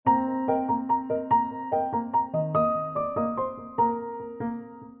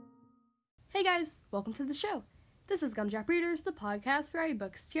welcome to the show. This is Gumdrop Readers, the podcast where I read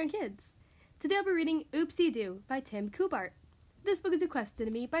books to young kids. Today I'll be reading Oopsie-Doo by Tim Kubart. This book is requested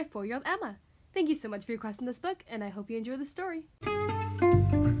to me by 4-year-old Emma. Thank you so much for requesting this book, and I hope you enjoy the story.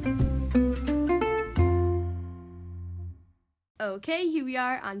 Okay, here we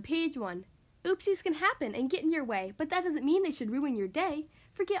are on page 1. Oopsies can happen and get in your way, but that doesn't mean they should ruin your day.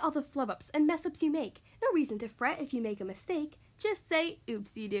 Forget all the flub-ups and mess-ups you make. No reason to fret if you make a mistake. Just say,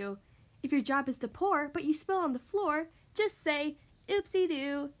 oopsie-doo. If your job is to pour, but you spill on the floor, just say,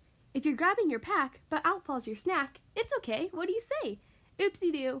 oopsie-doo. If you're grabbing your pack, but out falls your snack, it's okay, what do you say?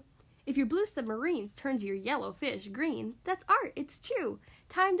 Oopsie-doo. If your blue submarines turns your yellow fish green, that's art, it's true.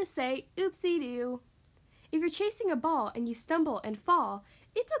 Time to say, oopsie-doo. If you're chasing a ball and you stumble and fall,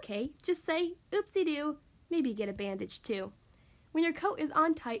 it's okay, just say, oopsie-doo. Maybe get a bandage too. When your coat is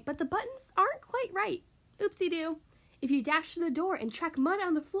on tight, but the buttons aren't quite right, oopsie-doo. If you dash to the door and track mud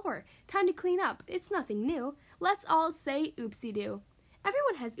on the floor, time to clean up, it's nothing new. Let's all say oopsie-doo.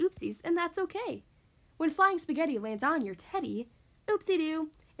 Everyone has oopsies, and that's okay. When flying spaghetti lands on your teddy, oopsie-doo.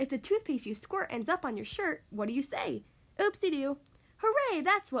 If the toothpaste you squirt ends up on your shirt, what do you say? Oopsie-doo. Hooray,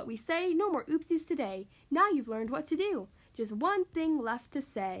 that's what we say. No more oopsies today. Now you've learned what to do. Just one thing left to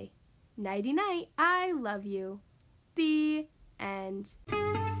say. Nighty-night, I love you. The end.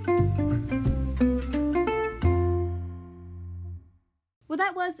 Well,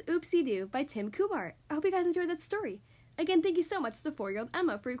 that was Oopsie-Doo by Tim Kubart. I hope you guys enjoyed that story. Again, thank you so much to 4-year-old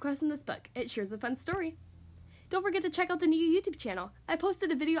Emma for requesting this book. It sure is a fun story. Don't forget to check out the new YouTube channel. I posted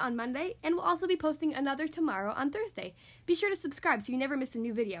a video on Monday, and we'll also be posting another tomorrow on Thursday. Be sure to subscribe so you never miss a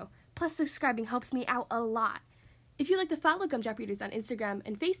new video. Plus, subscribing helps me out a lot. If you'd like to follow Gumdrop Readers on Instagram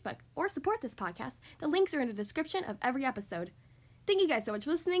and Facebook, or support this podcast, the links are in the description of every episode. Thank you guys so much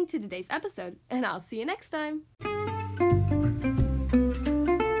for listening to today's episode, and I'll see you next time.